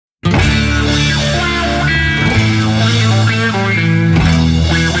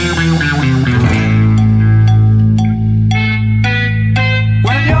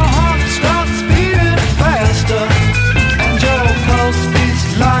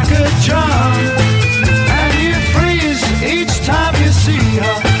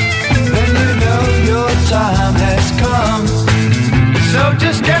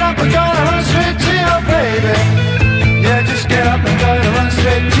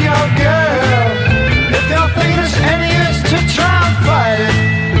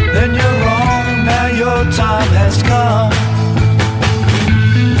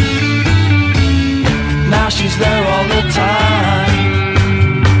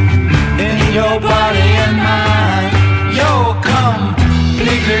your body and mind. You're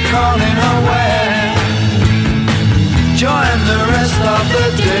completely calling away. Join the rest of the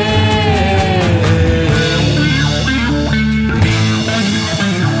day.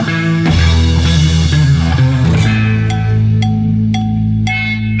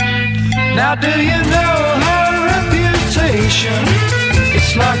 Now do you know her reputation?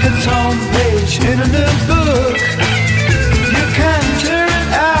 It's like a torn page in a new book. You can tear it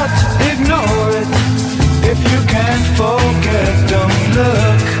out, ignore it. If you can't forget, don't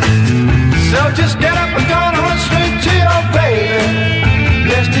look. So just get up and go and run straight to your baby.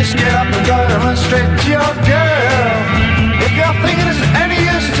 Yes, just get up and go and run straight to your girl. If you're thinking it's any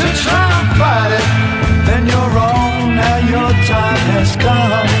use to try and fight it, then you're wrong, now your time has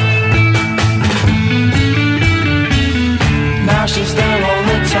come. Now she's there all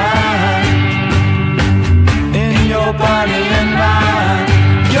the time, in your body and mind.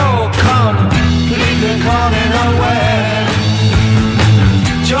 You're completely calling away.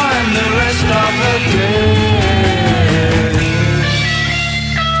 Join the rest of the day.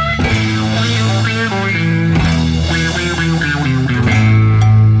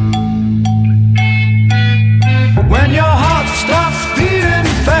 When your heart starts beating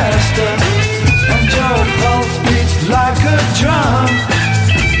faster and your pulse beats like a drum,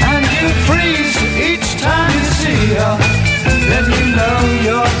 and you freeze each time you see her, then you know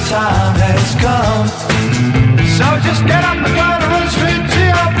your time has come. So just get up and go and run straight to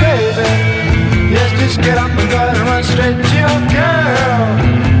your baby. Yes, just get up and go and run straight to your girl.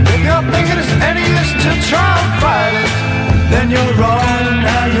 If you're thinking it's any use to try and fight it, then you're wrong,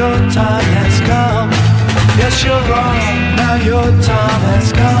 now your time has come. Yes, you're wrong, now your time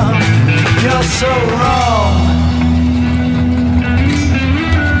has come. You're so wrong.